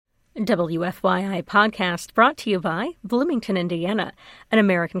WFYI podcast brought to you by Bloomington, Indiana, an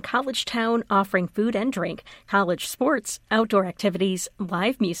American college town offering food and drink, college sports, outdoor activities,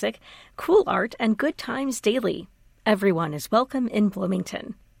 live music, cool art, and good times daily. Everyone is welcome in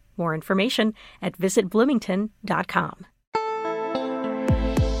Bloomington. More information at visitbloomington.com.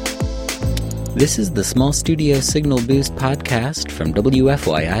 This is the Small Studio Signal Boost podcast from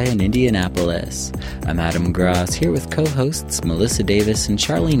WFYI in Indianapolis. I'm Adam Gross here with co-hosts Melissa Davis and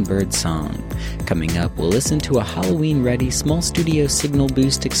Charlene Birdsong. Coming up, we'll listen to a Halloween-ready Small Studio Signal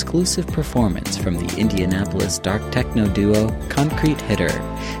Boost exclusive performance from the Indianapolis dark techno duo Concrete Hitter,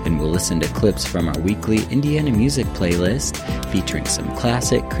 and we'll listen to clips from our weekly Indiana music playlist featuring some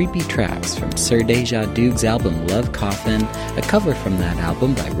classic creepy tracks from Sir Deja Duke's album Love Coffin, a cover from that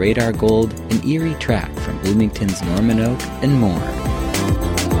album by Radar Gold, an eerie track from Bloomington's Norman Oak, and more.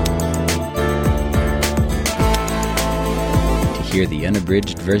 To hear the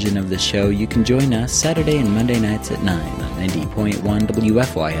unabridged version of the show, you can join us Saturday and Monday nights at 9 on 90.1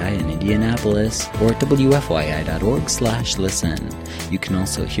 WFYI in Indianapolis or at WFYI.org/listen. You can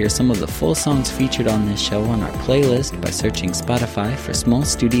also hear some of the full songs featured on this show on our playlist by searching Spotify for Small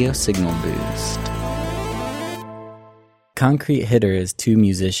Studio Signal Boost. Concrete Hitter is two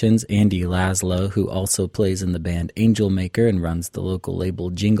musicians, Andy Laszlo, who also plays in the band Angel Maker and runs the local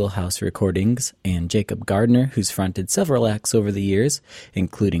label Jingle House Recordings, and Jacob Gardner, who's fronted several acts over the years,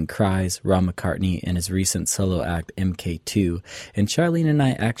 including Cries, Ron McCartney, and his recent solo act MK2. And Charlene and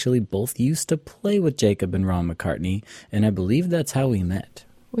I actually both used to play with Jacob and Ron McCartney, and I believe that's how we met.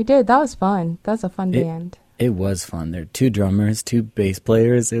 We did. That was fun. That was a fun band. It was fun. There were two drummers, two bass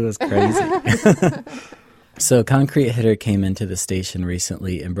players. It was crazy. So Concrete Hitter came into the station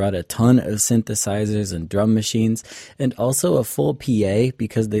recently and brought a ton of synthesizers and drum machines and also a full PA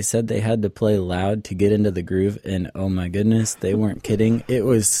because they said they had to play loud to get into the groove, and oh my goodness, they weren't kidding. It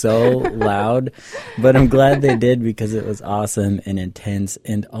was so loud, but I'm glad they did because it was awesome and intense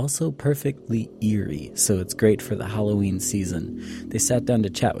and also perfectly eerie, so it's great for the Halloween season. They sat down to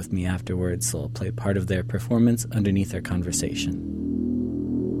chat with me afterwards, so I'll play part of their performance underneath our conversation.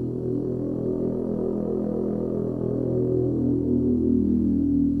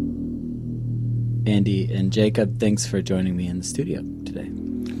 Andy and Jacob, thanks for joining me in the studio today.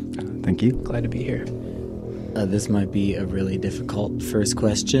 Thank you. Glad to be here. This might be a really difficult first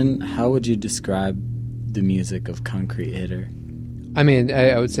question. How would you describe the music of Concrete Hitter? I mean,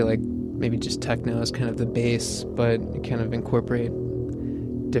 I would say like maybe just techno is kind of the base, but you kind of incorporate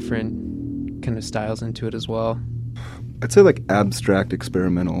different kind of styles into it as well. I'd say like abstract,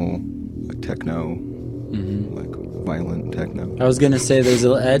 experimental, like techno, like violent techno. I was going to say there's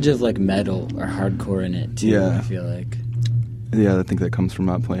an edge of like metal or hardcore in it too, yeah. I feel like. Yeah, I think that comes from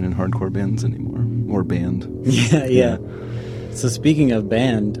not playing in hardcore bands anymore. Or band. Yeah. So speaking of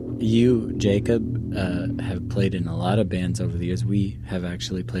band, you, Jacob, have played in a lot of bands over the years. We have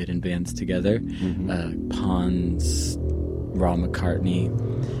actually played in bands together. Pons, Ron McCartney,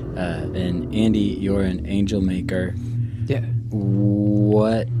 and Andy, you're an Angel Maker. Yeah.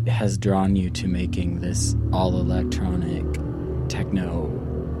 What has drawn you to making this all-electronic techno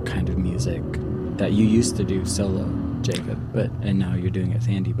kind of music that you used to do solo, Jacob, and now you're doing it with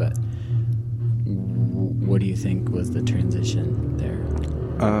Andy, but what do you think was the transition there?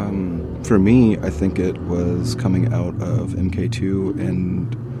 For me, I think it was coming out of MK2,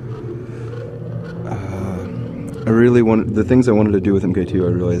 and I really wanted, the things I wanted to do with MK2,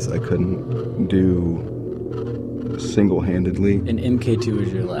 I realized I couldn't do single-handedly. And MK2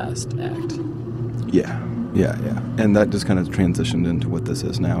 was your last act. Yeah. And that just kind of transitioned into what this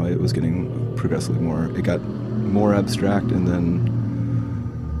is now. It was getting progressively more, it got more abstract, and then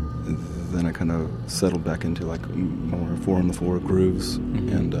I kind of settled back into like more four-on-the-floor grooves,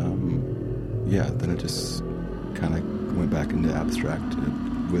 and then it just kind of went back into abstract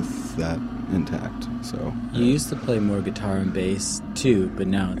with that intact. So you used to play more guitar and bass too, but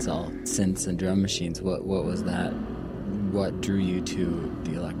now it's all synths and drum machines. What was that? What drew you to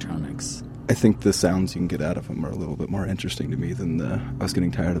the electronics? I think the sounds you can get out of them are a little bit more interesting to me than I was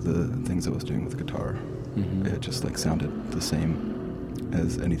getting tired of the things I was doing with guitar. It just like sounded the same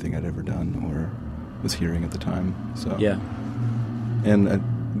as anything I'd ever done or was hearing at the time. So yeah, and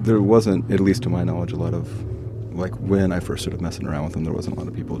there wasn't, at least to my knowledge, a lot of, like when I first started messing around with them, there wasn't a lot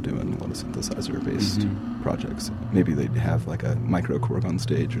of people doing a lot of synthesizer-based projects. Maybe they'd have like a micro Korg on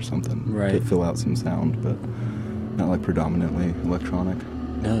stage or something to fill out some sound, but not like predominantly electronic.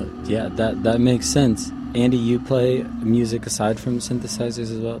 No, yeah, that makes sense. Andy, you play music aside from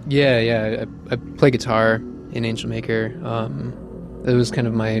synthesizers as well? Yeah. I play guitar in Angel Maker. It was kind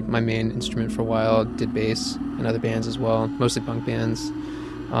of my main instrument for a while. Did bass in other bands as well, mostly punk bands.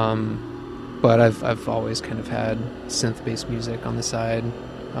 But I've always kind of had synth-based music on the side,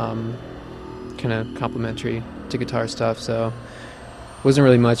 kind of complementary to guitar stuff. So it wasn't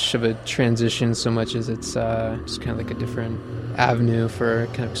really much of a transition so much as it's just kind of like a different avenue for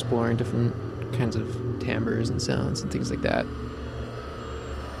kind of exploring different kinds of timbres and sounds and things like that.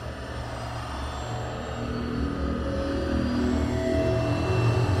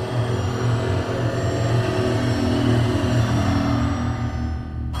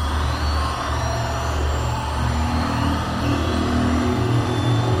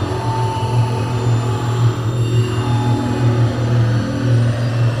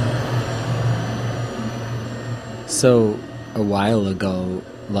 So, a while ago,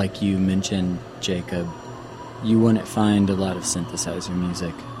 like you mentioned, Jacob, you wouldn't find a lot of synthesizer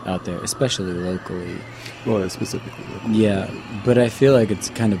music out there, especially locally. Well, specifically locally. Yeah, but I feel like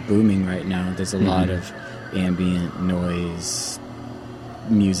it's kind of booming right now. There's a lot of ambient noise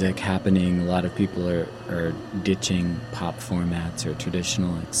music happening. A lot of people are ditching pop formats or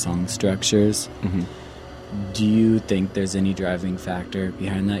traditional like song structures. Mm-hmm. Do you think there's any driving factor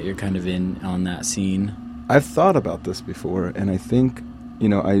behind that? You're kind of in on that scene. I've thought about this before, and I think,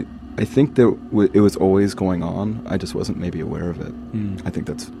 I think that it was always going on. I just wasn't maybe aware of it. I think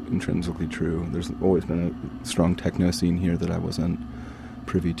that's intrinsically true. There's always been a strong techno scene here that I wasn't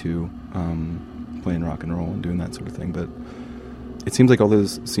privy to, playing rock and roll and doing that sort of thing. But it seems like all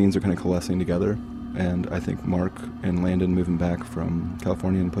those scenes are kind of coalescing together, and I think Mark and Landon moving back from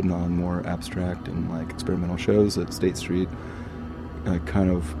California and putting on more abstract and like experimental shows at State Street kind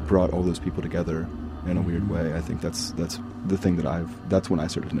of brought all those people together in a weird way. I think that's the thing that's when I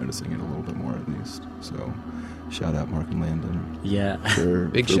started noticing it a little bit more, at least. So shout out Mark and Landon. Yeah. For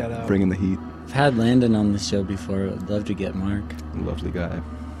shout out. Bringing the heat. I've had Landon on the show before. I'd love to get Mark. Lovely guy.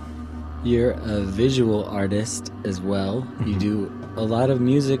 You're a visual artist as well. You do a lot of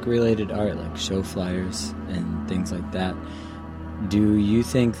music-related art, like show flyers and things like that. Do you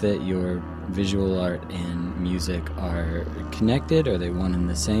think that your visual art and music are connected? Are they one and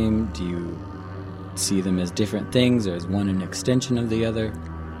the same? Do you see them as different things, or is one an extension of the other?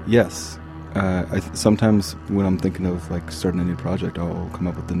 Yes. Sometimes when I'm thinking of like starting a new project, I'll come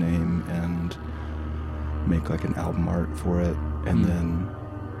up with the name and make like an album art for it, and then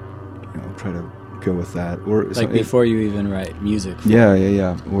try to go with that. Or like before you even write music for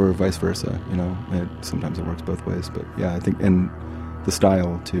yeah, or vice versa. Sometimes it works both ways, but yeah, I think, and the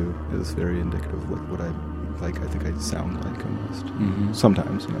style too is very indicative of like what I like. I think I sound like almost.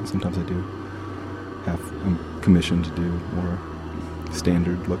 Sometimes I do. I'm commissioned to do more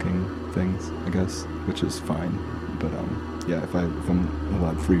standard looking things, I guess, which is fine. But yeah, if I'm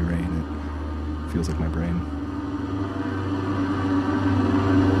allowed free reign, it feels like my brain.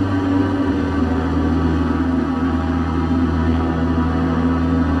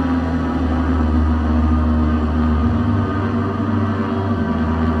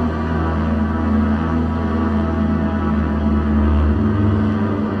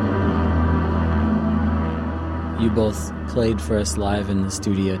 You both played for us live in the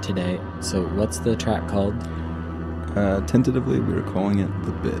studio today. So what's the track called? Tentatively, we were calling it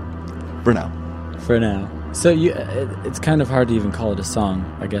The Bit. For now. For now. So it's kind of hard to even call it a song,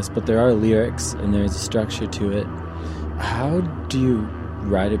 I guess, but there are lyrics and there's a structure to it. How do you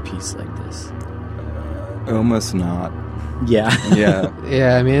write a piece like this? Almost not. Yeah. Yeah.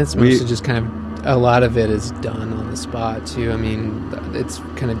 Yeah, I mean, it's mostly just kind of, a lot of it is done on the spot, too. I mean, it's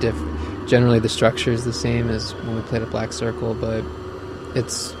kind of different. Generally, the structure is the same as when we played at Black Circle, but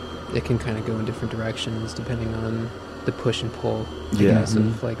it can kind of go in different directions depending on the push and pull.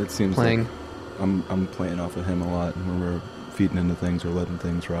 Of like it seems playing. Like I'm playing off of him a lot when we're feeding into things or letting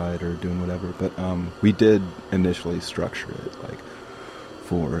things ride or doing whatever. But we did initially structure it like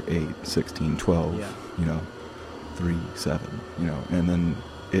 4, 8, 16, 12. 3, 7. And then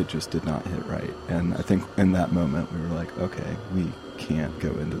it just did not hit right. And I think in that moment we were like, okay, we can't go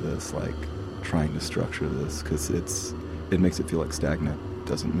into this like trying to structure this, because it makes it feel like stagnant.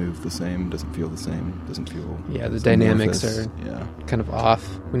 Doesn't move the same, doesn't feel the same, doesn't feel the dynamics amorphous. are kind of off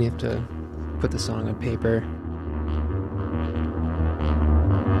when you have to put the song on paper.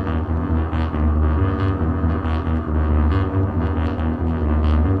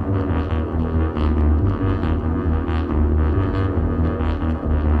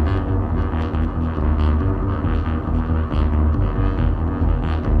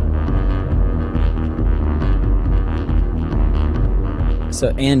 So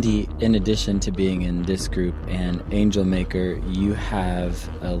Andy, in addition to being in this group and Angel Maker, you have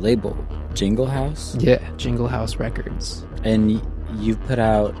a label, Jingle House? Yeah, Jingle House Records. And you've put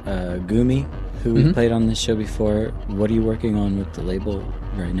out Gumi, who we've played on this show before. What are you working on with the label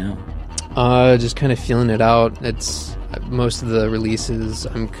right now? Just kind of feeling it out. It's most of the releases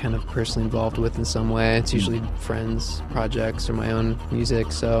I'm kind of personally involved with in some way. It's usually friends' projects or my own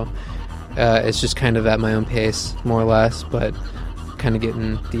music, so it's just kind of at my own pace, more or less, but kind of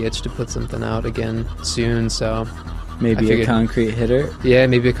getting the itch to put something out again soon, so... Maybe a concrete hitter? Yeah,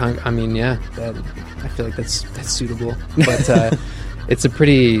 maybe I feel like that's suitable. But it's a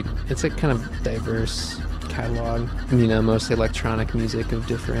kind of diverse catalog, mostly electronic music of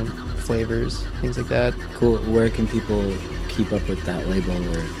different flavors, things like that. Cool. Where can people keep up with that label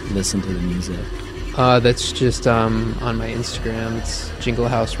or listen to the music? That's just on my Instagram. It's Jingle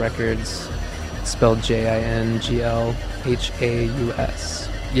House Records, spelled JINGLHAUS.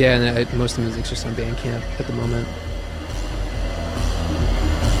 Yeah, and most of the music's just on Bandcamp at the moment.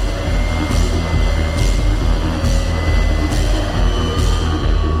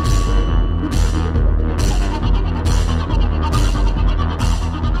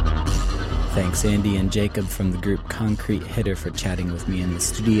 Thanks Andy and Jacob from the group Concrete Hitter for chatting with me in the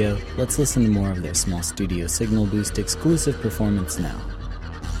studio. Let's listen to more of their Small Studio Signal Boost exclusive performance now.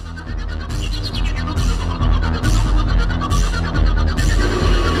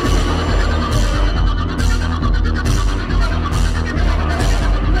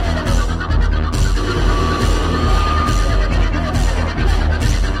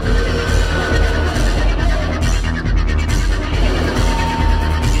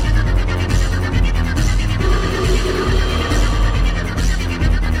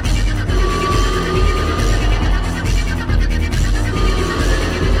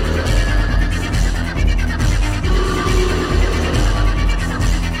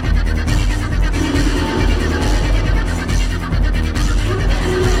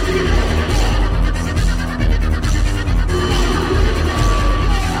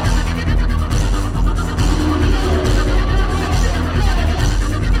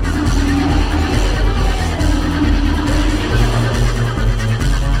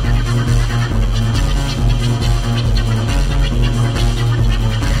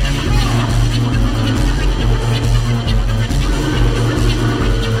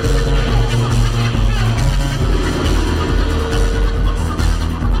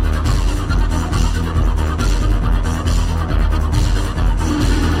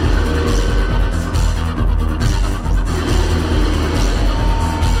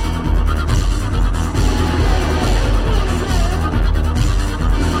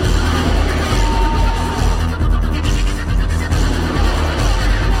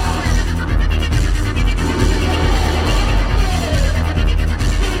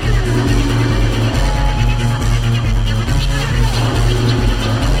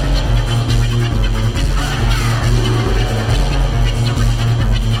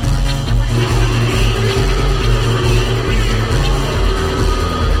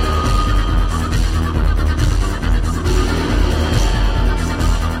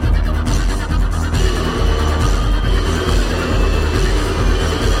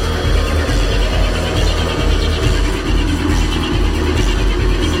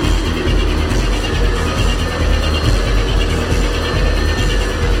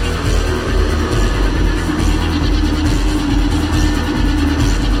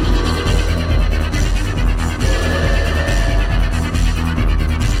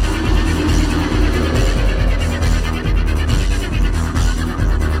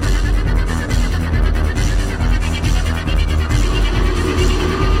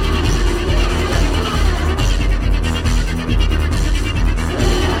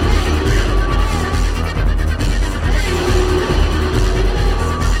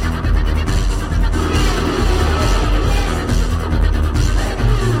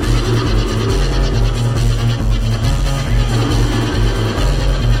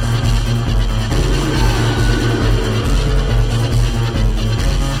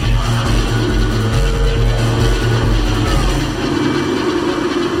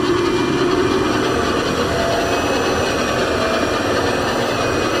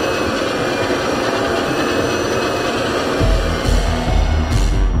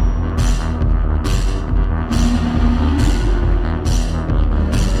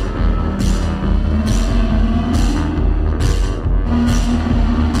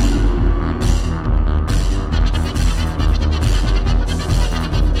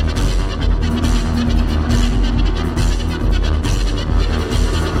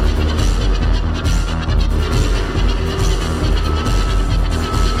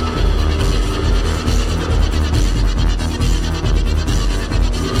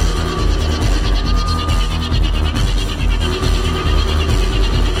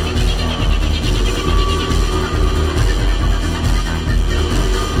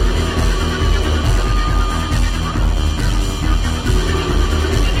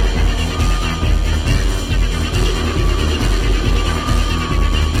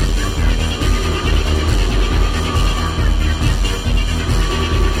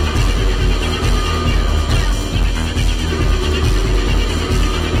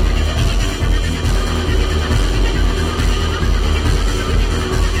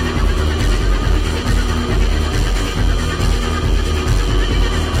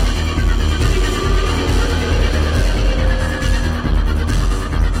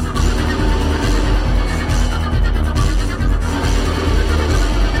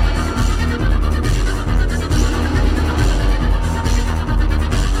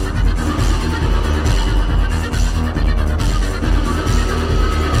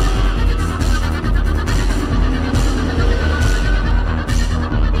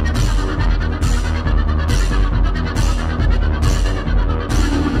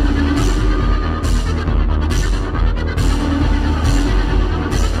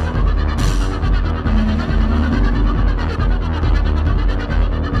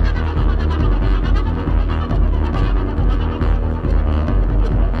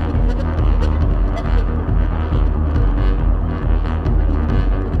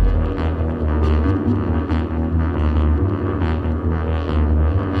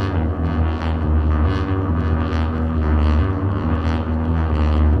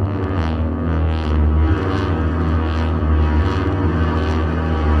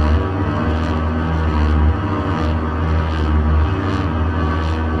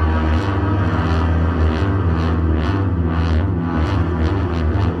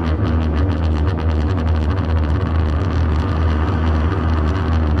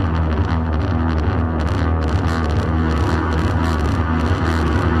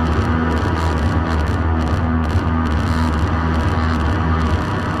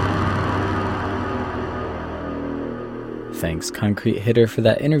 thanks, Concrete Hitter, for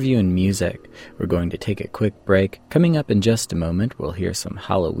that interview and music. We're going to take a quick break. Coming up in just a moment, we'll hear some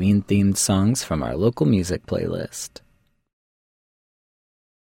Halloween-themed songs from our local music playlist.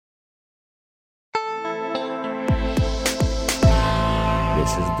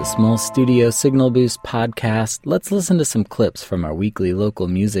 This is the Small Studio Signal Boost podcast. Let's listen to some clips from our weekly local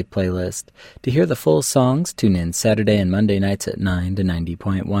music playlist. To hear the full songs, tune in Saturday and Monday nights at 9 to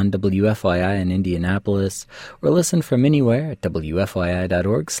 90.1 WFYI in Indianapolis, or listen from anywhere at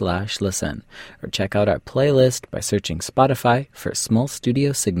wfyi.org/listen, or check out our playlist by searching Spotify for Small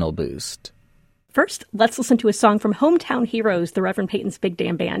Studio Signal Boost. First, let's listen to a song from Hometown Heroes, the Reverend Peyton's Big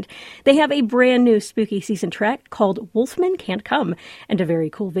Damn Band. They have a brand new spooky season track called Wolfman Can't Come, and a very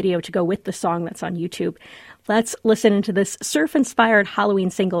cool video to go with the song that's on YouTube. Let's listen into this surf-inspired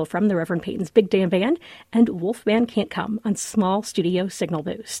Halloween single from the Reverend Peyton's Big Damn Band and Wolfman Can't Come on Small Studio Signal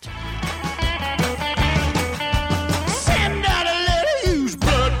Boost. Send out a letter, use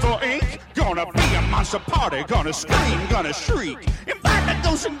blood for ink. Gonna be a monster party, gonna scream, gonna shriek. Invite the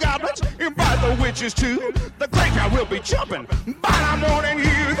ghosts and goblins, invite the witches too. The graveyard will be jumping, but I'm warning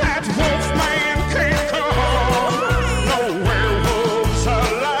you that Wolfman can't come. No werewolves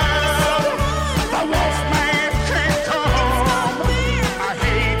allowed. The Wolfman can't come. I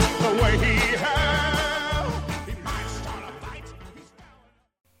hate the way he howls. He might start a fight.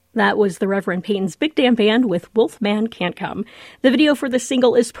 That was the Reverend Peyton's Big Damn Band with Wolfman Can't Come. The video for the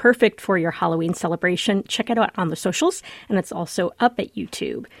single is perfect for your Halloween celebration. Check it out on the socials, and it's also up at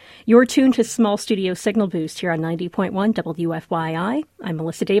YouTube. You're tuned to Small Studio Signal Boost here on 90.1 WFYI. I'm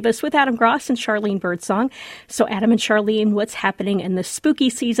Melissa Davis with Adam Gross and Charlene Birdsong. So Adam and Charlene, what's happening in the spooky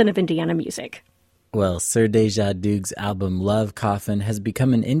season of Indiana music? Well, Sir Deja Duke's album Love Coffin has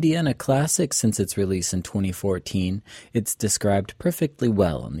become an Indiana classic since its release in 2014. It's described perfectly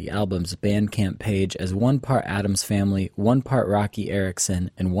well on the album's Bandcamp page as 1 part Addams Family, 1 part Rocky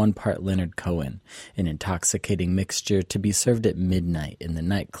Erickson, and 1 part Leonard Cohen, an intoxicating mixture to be served at midnight in the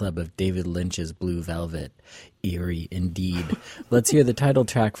nightclub of David Lynch's Blue Velvet. Eerie indeed. Let's hear the title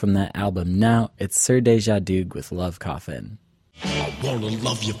track from that album now. It's Sir Deja Duke with Love Coffin. I wanna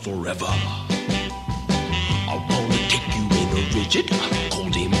love you forever. I wanna take you in a rigid,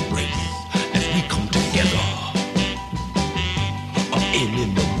 cold embrace as we come together. In the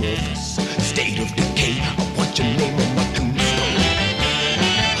amorphous state of decay, I want your name on my tombstone.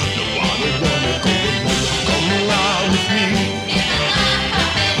 No, I don't wanna go alone. Come lie with me.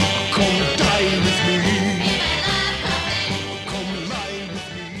 Come die with me. Come lie with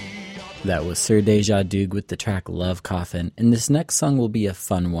me. That was Sir Deja Duke with the track Love Coffin, and this next song will be a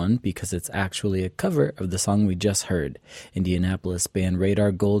fun one because it's actually a cover of the song we just heard. Indianapolis band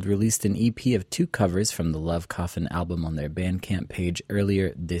Radar Gold released an EP of 2 covers from the Love Coffin album on their Bandcamp page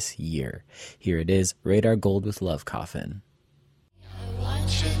earlier this year. Here it is, Radar Gold with Love Coffin. I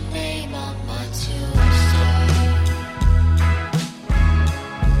want your name on my tombstone.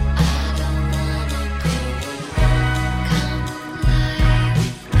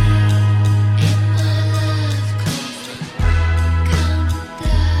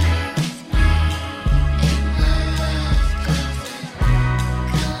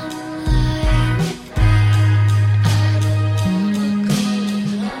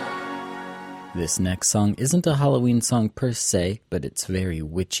 This next song isn't a Halloween song per se, but it's very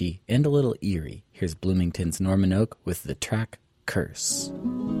witchy and a little eerie. Here's Bloomington's Norman Oak with the track Curse.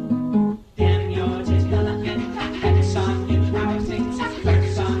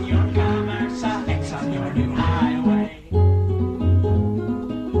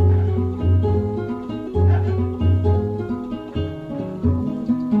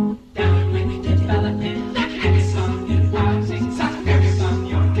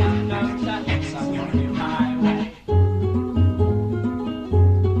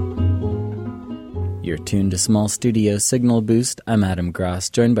 You're tuned to Small Studio Signal Boost. I'm Adam Gross,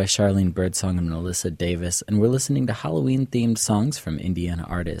 joined by Charlene Birdsong and Melissa Davis, and we're listening to Halloween-themed songs from Indiana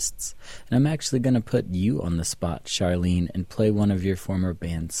artists. And I'm actually going to put you on the spot, Charlene, and play one of your former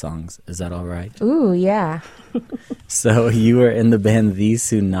band songs. Is that all right? Ooh, yeah. So you were in the band The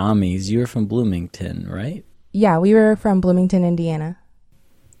Tsunamis. You were from Bloomington, right? Yeah, we were from Bloomington, Indiana.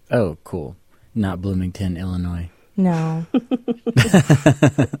 Oh, cool. Not Bloomington, Illinois. No.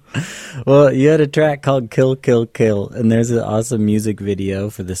 Well, you had a track called Kill, Kill, Kill, and there's an awesome music video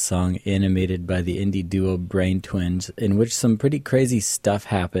for the song animated by the indie duo Brain Twins, in which some pretty crazy stuff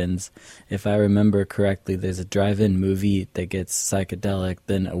happens. If I remember correctly, there's a drive-in movie that gets psychedelic,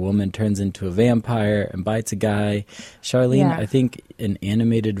 then a woman turns into a vampire and bites a guy. Charlene, Yeah. I think an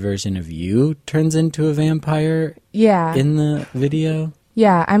animated version of you turns into a vampire Yeah. in the video.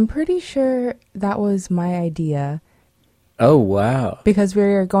 Yeah, I'm pretty sure that was my idea. Oh, wow. Because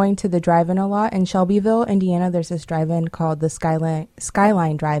we're going to the drive-in a lot. In Shelbyville, Indiana, there's this drive-in called the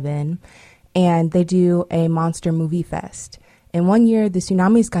Skyline Drive-In, and they do a Monster Movie Fest. And one year, the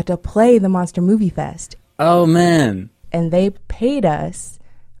Tsunamis got to play the Monster Movie Fest. Oh, man. And they paid us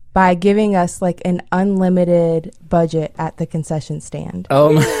by giving us like an unlimited budget at the concession stand.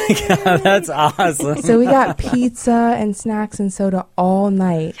 Oh, my God. That's awesome. So we got pizza and snacks and soda all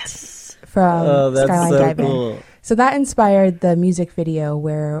night from Skyline Drive-In. Cool. So that inspired the music video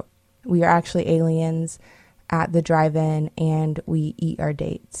where we are actually aliens at the drive-in and we eat our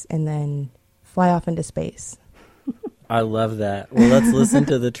dates and then fly off into space. I love that. Well, let's listen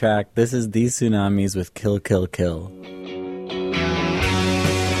to the track. This is These Tsunamis with Kill, Kill, Kill.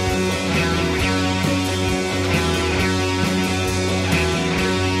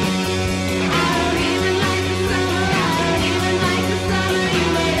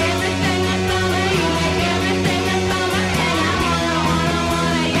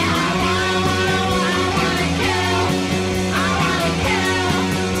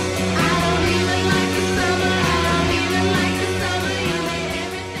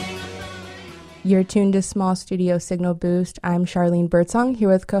 You're tuned to Small Studio Signal Boost. I'm Charlene Birdsong, here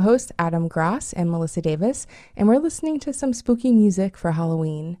with co-hosts Adam Gross and Melissa Davis, and we're listening to some spooky music for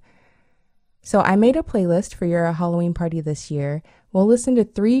Halloween. So I made a playlist for your Halloween party this year. We'll listen to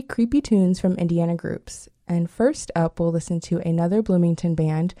 3 creepy tunes from Indiana groups. And first up, we'll listen to another Bloomington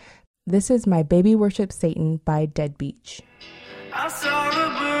band. This is My Baby Worships Satan by Dead Beach. I saw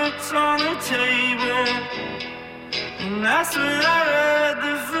the books on the table, and that's when I read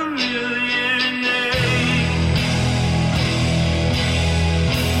the familiar name.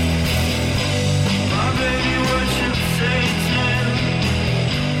 My baby worships Satan.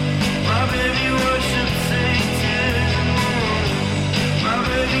 My baby worships Satan. My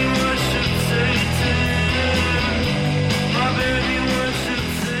baby worships Satan. My baby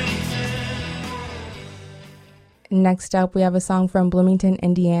worships Satan. Next up, we have a song from Bloomington,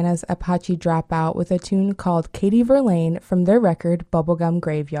 Indiana's Apache Dropout with a tune called Katie Verlaine from their record Bubblegum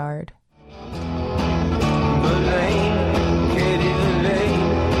Graveyard. Verlaine, Katie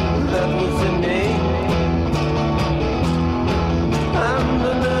Verlaine, that was her name. And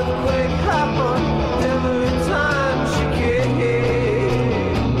an earthquake happened every time she came.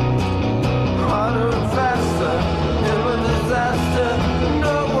 Harder and faster, in a disaster,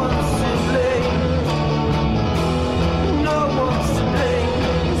 no one's to blame. No one's to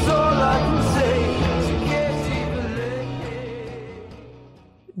blame, it's all I can say to Katie Verlaine.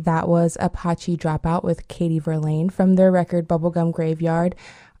 That was Apache Dropout with Katie Verlaine from their record Bubblegum Graveyard.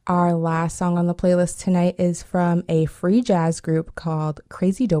 Our last song on the playlist tonight is from a free jazz group called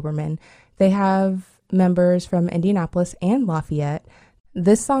Crazy Doberman. They have members from Indianapolis and Lafayette.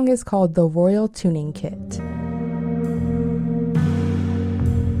 This song is called The Royal Tuning Kit.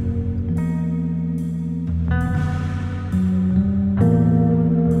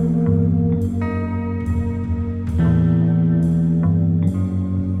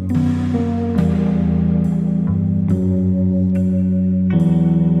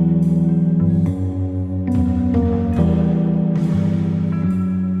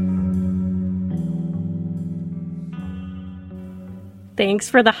 Thanks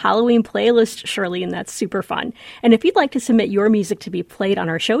for the Halloween playlist, Shirley, and that's super fun. And if you'd like to submit your music to be played on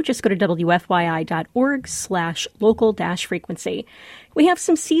our show, just go to wfyi.org/local-frequency. We have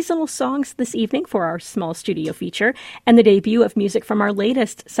some seasonal songs this evening for our small studio feature, and the debut of music from our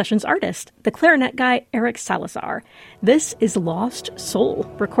latest sessions artist, the clarinet guy, Eric Salazar. This is Lost Soul,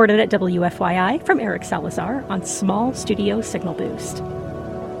 recorded at WFYI from Eric Salazar on Small Studio Signal Boost.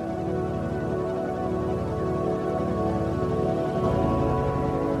 Thank you.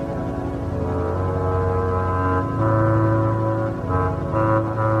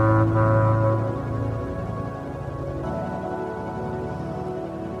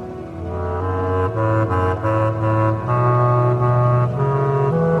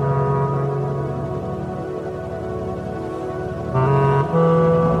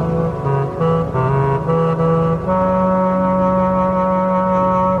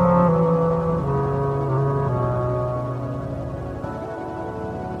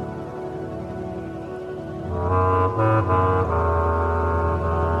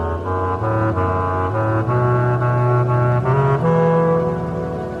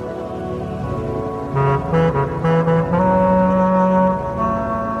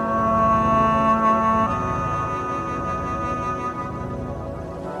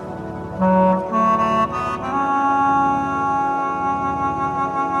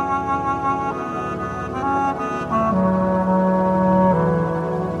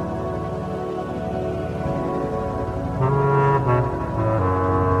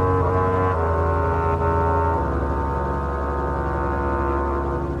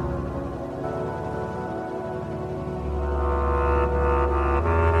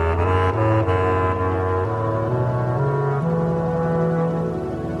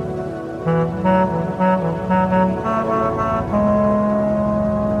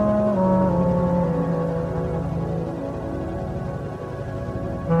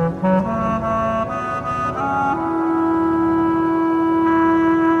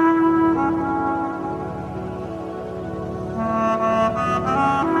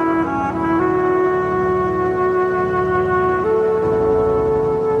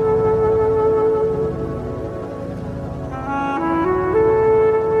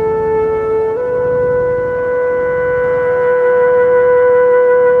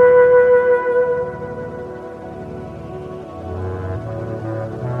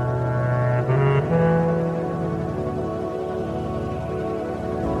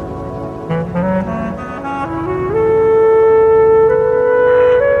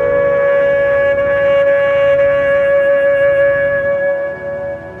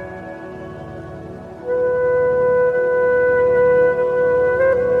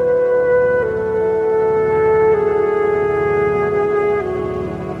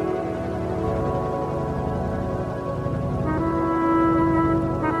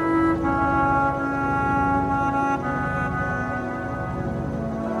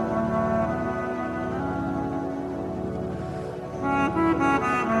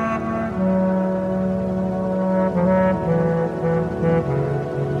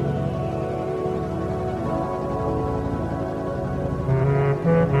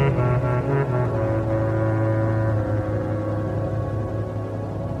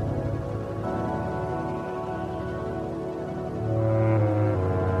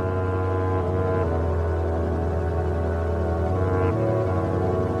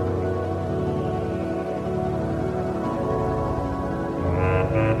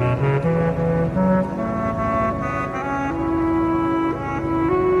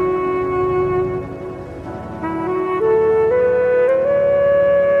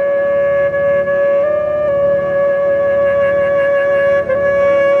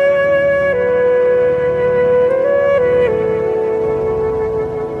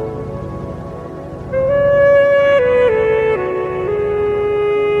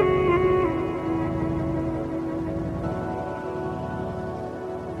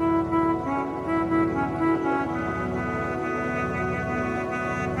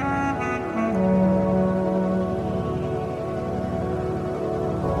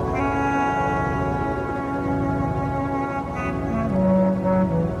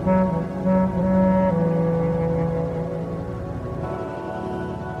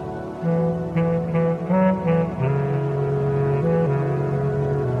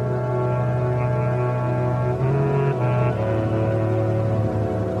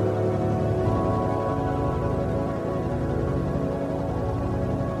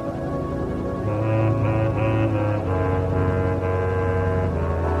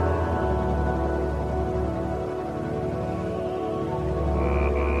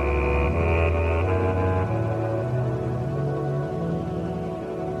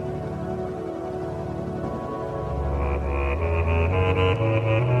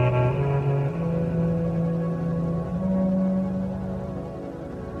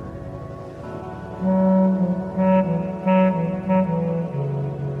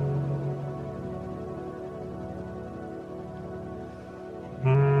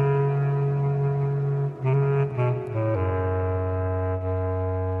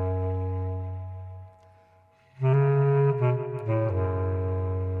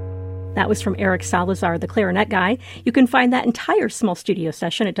 That was from Eric Salazar, the clarinet guy. You can find that entire Small Studio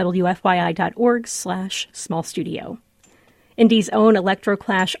session at wfyi.org/smallstudio. Indie's own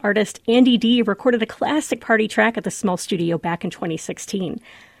electroclash artist Andy D recorded a classic party track at the Small Studio back in 2016.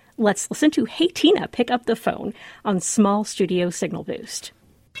 Let's listen to Hey Tina, Pick Up the Phone on Small Studio Signal Boost.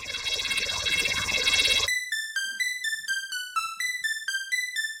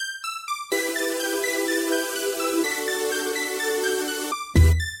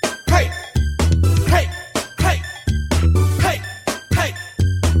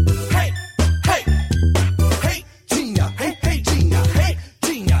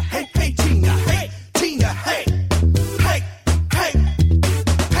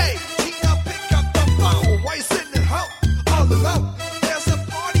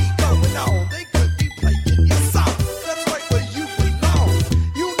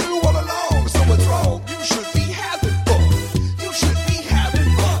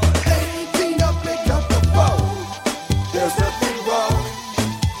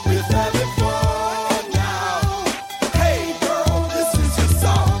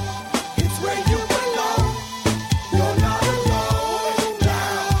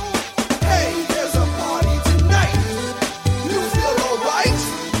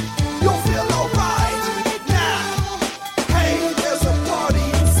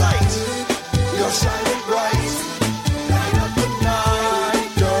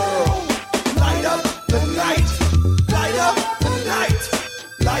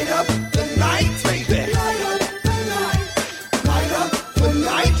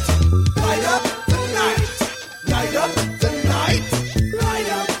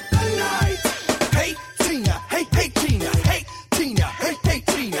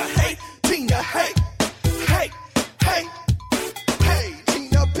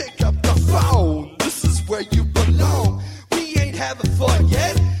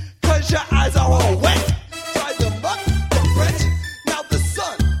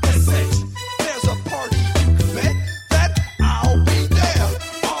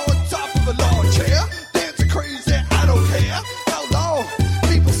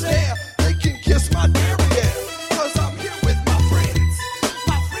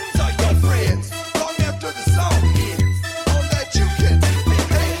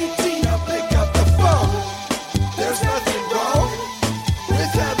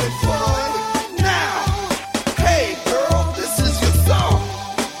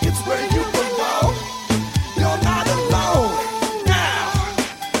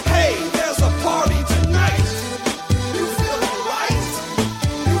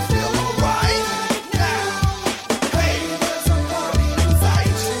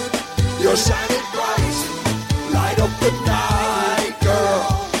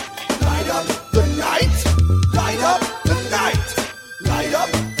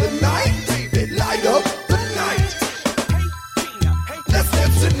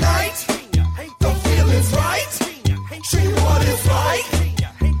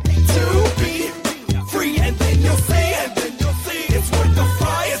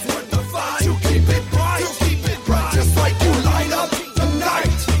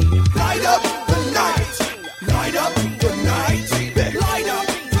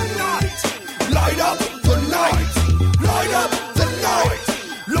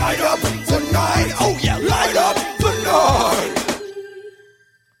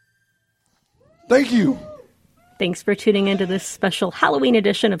 Thank you. Thanks for tuning into this special Halloween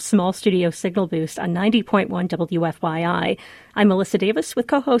edition of Small Studio Signal Boost on 90.1 WFYI. I'm Melissa Davis with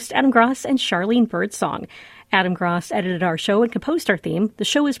co-host Adam Gross and Charlene Birdsong. Adam Gross edited our show and composed our theme. The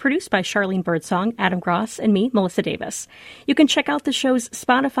show is produced by Charlene Birdsong, Adam Gross, and me, Melissa Davis. You can check out the show's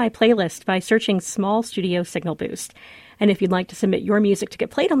Spotify playlist by searching Small Studio Signal Boost. And if you'd like to submit your music to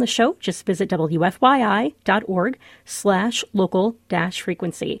get played on the show, just visit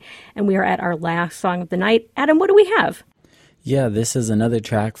wfyi.org/local-frequency. And we are at our last song of the night. Adam, what do we have? Yeah, this is another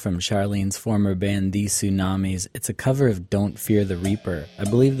track from Charlene's former band, The Tsunamis. It's a cover of Don't Fear the Reaper. I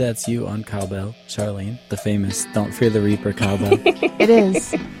believe that's you on cowbell, Charlene, the famous Don't Fear the Reaper cowbell. It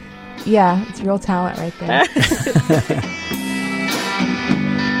is. Yeah, it's real talent right there.